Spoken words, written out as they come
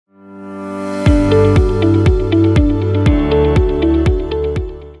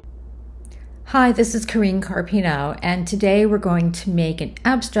Hi, this is Corinne Carpino, and today we're going to make an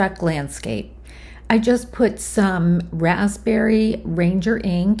abstract landscape. I just put some raspberry ranger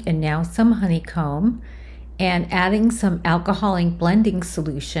ink and now some honeycomb, and adding some alcohol ink blending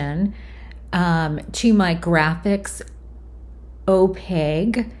solution to my graphics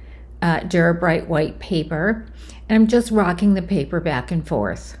opague Durabright white paper, and I'm just rocking the paper back and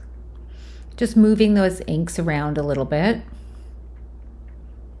forth, just moving those inks around a little bit.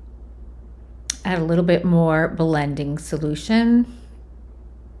 Add a little bit more blending solution.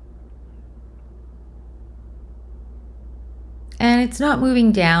 And it's not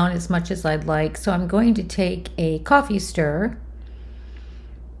moving down as much as I'd like, so I'm going to take a coffee stirrer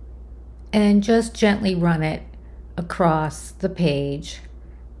and just gently run it across the page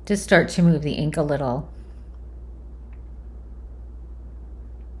to start to move the ink a little.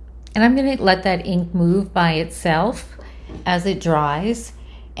 And I'm going to let that ink move by itself as it dries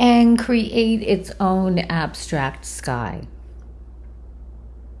and create its own abstract sky.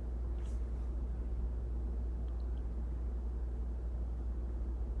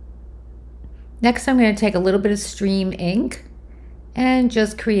 Next, I'm going to take a little bit of stream ink and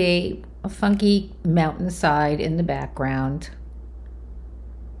just create a funky mountainside in the background.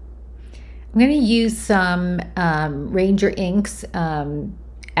 I'm going to use some Ranger Inks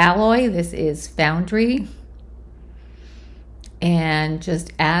alloy. This is Foundry. And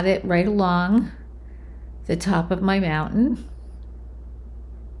just add it right along the top of my mountain.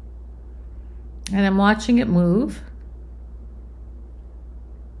 And I'm watching it move.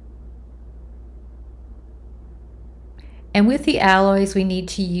 And with the alloys, we need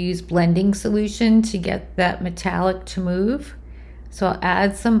to use blending solution to get that metallic to move. So I'll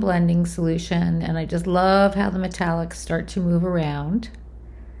add some blending solution, and I just love how the metallics start to move around.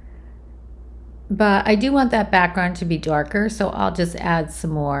 But I do want that background to be darker, so I'll just add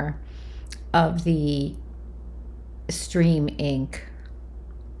some more of the stream ink.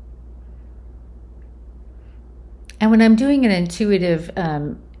 And when I'm doing an intuitive,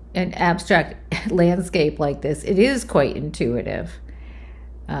 an abstract landscape like this, it is quite intuitive.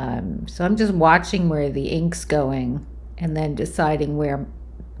 So I'm just watching where the ink's going and then deciding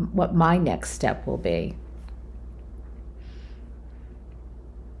what my next step will be.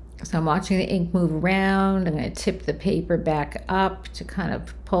 So I'm watching the ink move around. I'm going to tip the paper back up to kind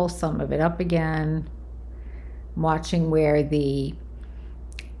of pull some of it up again. I'm watching where the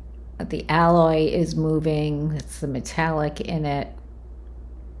alloy is moving. That's the metallic in it.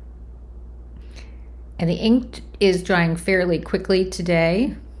 And the ink is drying fairly quickly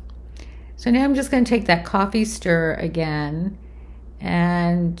today. So now I'm just going to take that coffee stirrer again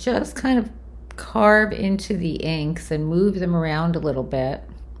and just kind of carve into the inks and move them around a little bit,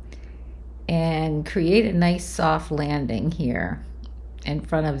 and create a nice soft landing here in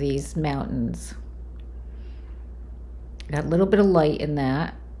front of these mountains. Got a little bit of light in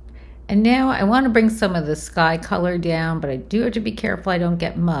that. And now I want to bring some of the sky color down, but I do have to be careful I don't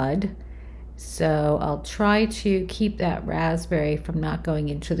get mud. So I'll try to keep that raspberry from not going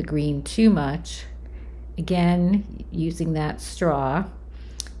into the green too much. Again, using that straw.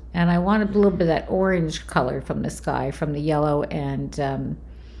 And I want a little bit of that orange color from the sky, from the yellow and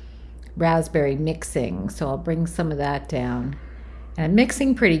raspberry mixing, so I'll bring some of that down. And I'm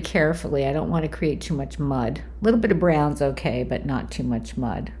mixing pretty carefully. I don't want to create too much mud. A little bit of brown's okay, but not too much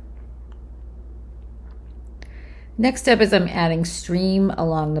mud. Next up is I'm adding stream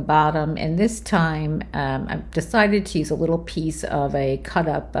along the bottom, and this time I've decided to use a little piece of a cut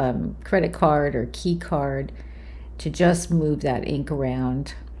up credit card or key card to just move that ink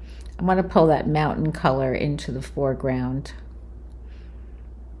around. I want to pull that mountain color into the foreground.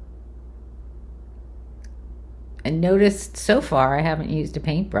 And notice so far I haven't used a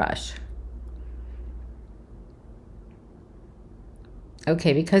paintbrush.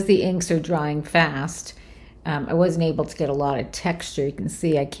 Okay, because the inks are drying fast, I wasn't able to get a lot of texture. You can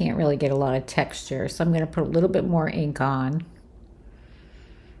see I can't really get a lot of texture, so I'm going to put a little bit more ink on.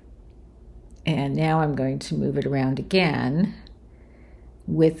 And now I'm going to move it around again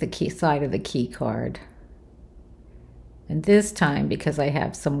with the key side of the key card. And this time, because I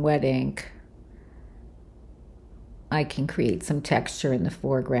have some wet ink, I can create some texture in the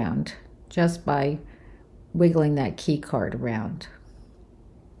foreground just by wiggling that key card around.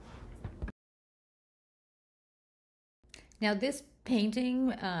 Now this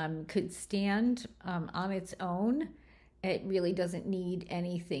painting could stand on its own. It really doesn't need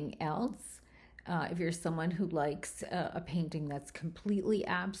anything else. If you're someone who likes a painting that's completely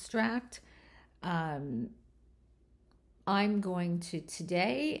abstract, I'm going to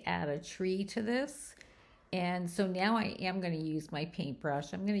today add a tree to this. And so now I am going to use my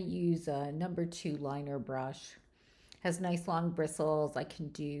paintbrush. I'm going to use a #2 liner brush. Has nice long bristles. I can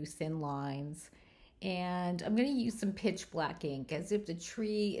do thin lines. And I'm going to use some pitch black ink as if the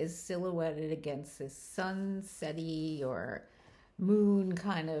tree is silhouetted against this sunsetty or moon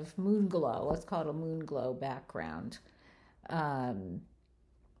kind of moon glow. Let's call it a moon glow background.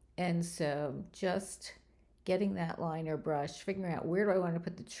 And so just getting that liner brush, figuring out where do I want to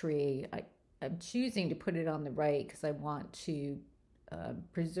put the tree. I'm choosing to put it on the right because I want to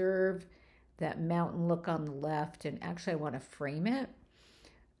preserve that mountain look on the left, and actually I want to frame it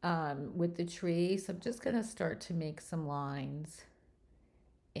with the tree. So I'm just going to start to make some lines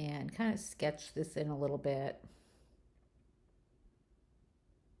and kind of sketch this in a little bit.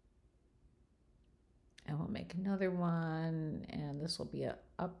 And we'll make another one, and this will be an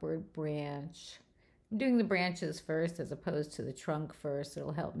upward branch. I'm doing the branches first as opposed to the trunk first.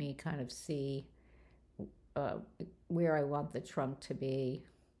 It'll help me kind of see where I want the trunk to be.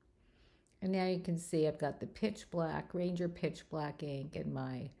 And now you can see I've got the pitch black, Ranger pitch black ink in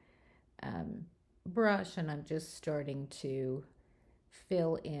my brush, and I'm just starting to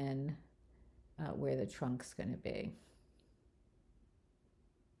fill in where the trunk's going to be.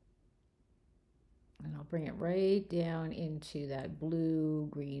 And I'll bring it right down into that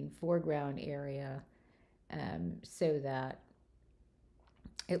blue-green foreground area so that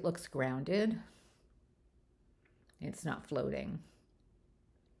it looks grounded. It's not floating.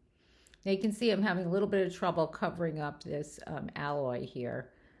 Now you can see I'm having a little bit of trouble covering up this alloy here.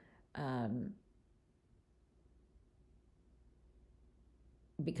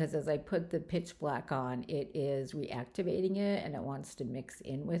 Because as I put the pitch black on, it is reactivating it and it wants to mix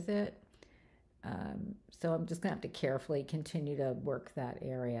in with it. So I'm just gonna have to carefully continue to work that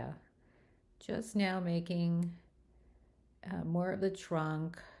area. Just now making more of the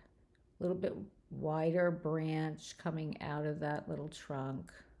trunk, a little bit wider branch coming out of that little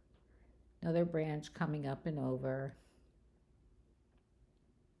trunk. Another branch coming up and over.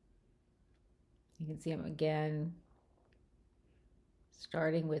 You can see them again,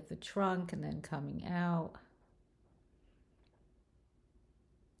 starting with the trunk and then coming out.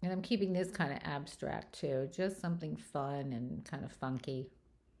 And I'm keeping this kind of abstract too, just something fun and kind of funky.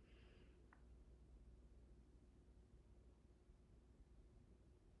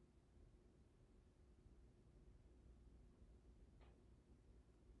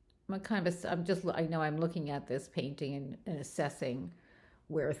 I know I'm looking at this painting and assessing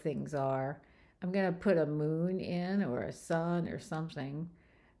where things are. I'm going to put a moon in or a sun or something.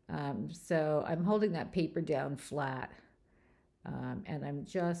 So I'm holding that paper down flat. And I'm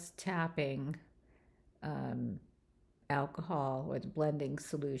just tapping alcohol or the blending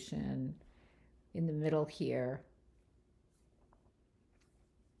solution in the middle here,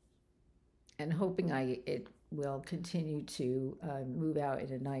 and hoping it will continue to move out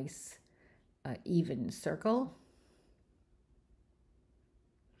in a nice even circle.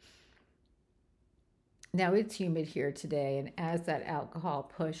 Now it's humid here today, and as that alcohol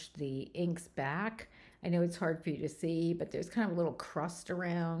pushed the inks back, I know it's hard for you to see, but there's kind of a little crust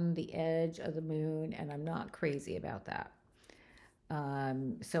around the edge of the moon, and I'm not crazy about that.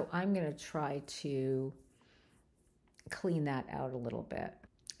 So I'm going to try to clean that out a little bit.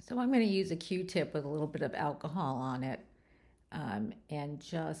 So I'm going to use a Q-tip with a little bit of alcohol on it and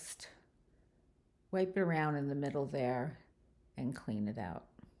just wipe it around in the middle there and clean it out.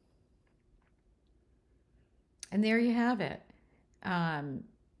 And there you have it.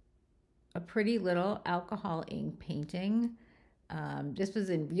 A pretty little alcohol ink painting. This was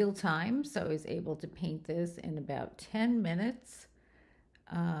in real time, so I was able to paint this in about 10 minutes.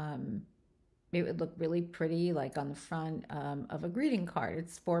 It would look really pretty, like on the front of a greeting card.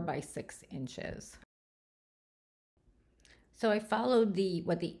 It's 4 by 6 inches. So I followed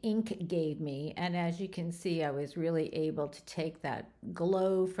what the ink gave me, and as you can see, I was really able to take that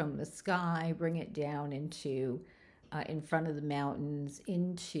glow from the sky, bring it down into in front of the mountains,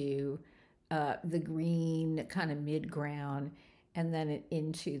 into the green kind of mid-ground, and then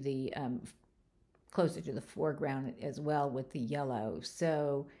into the closer to the foreground as well with the yellow.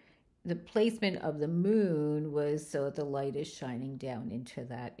 So the placement of the moon was so the light is shining down into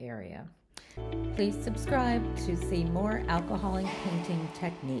that area. Please subscribe to see more alcohol ink painting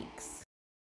techniques.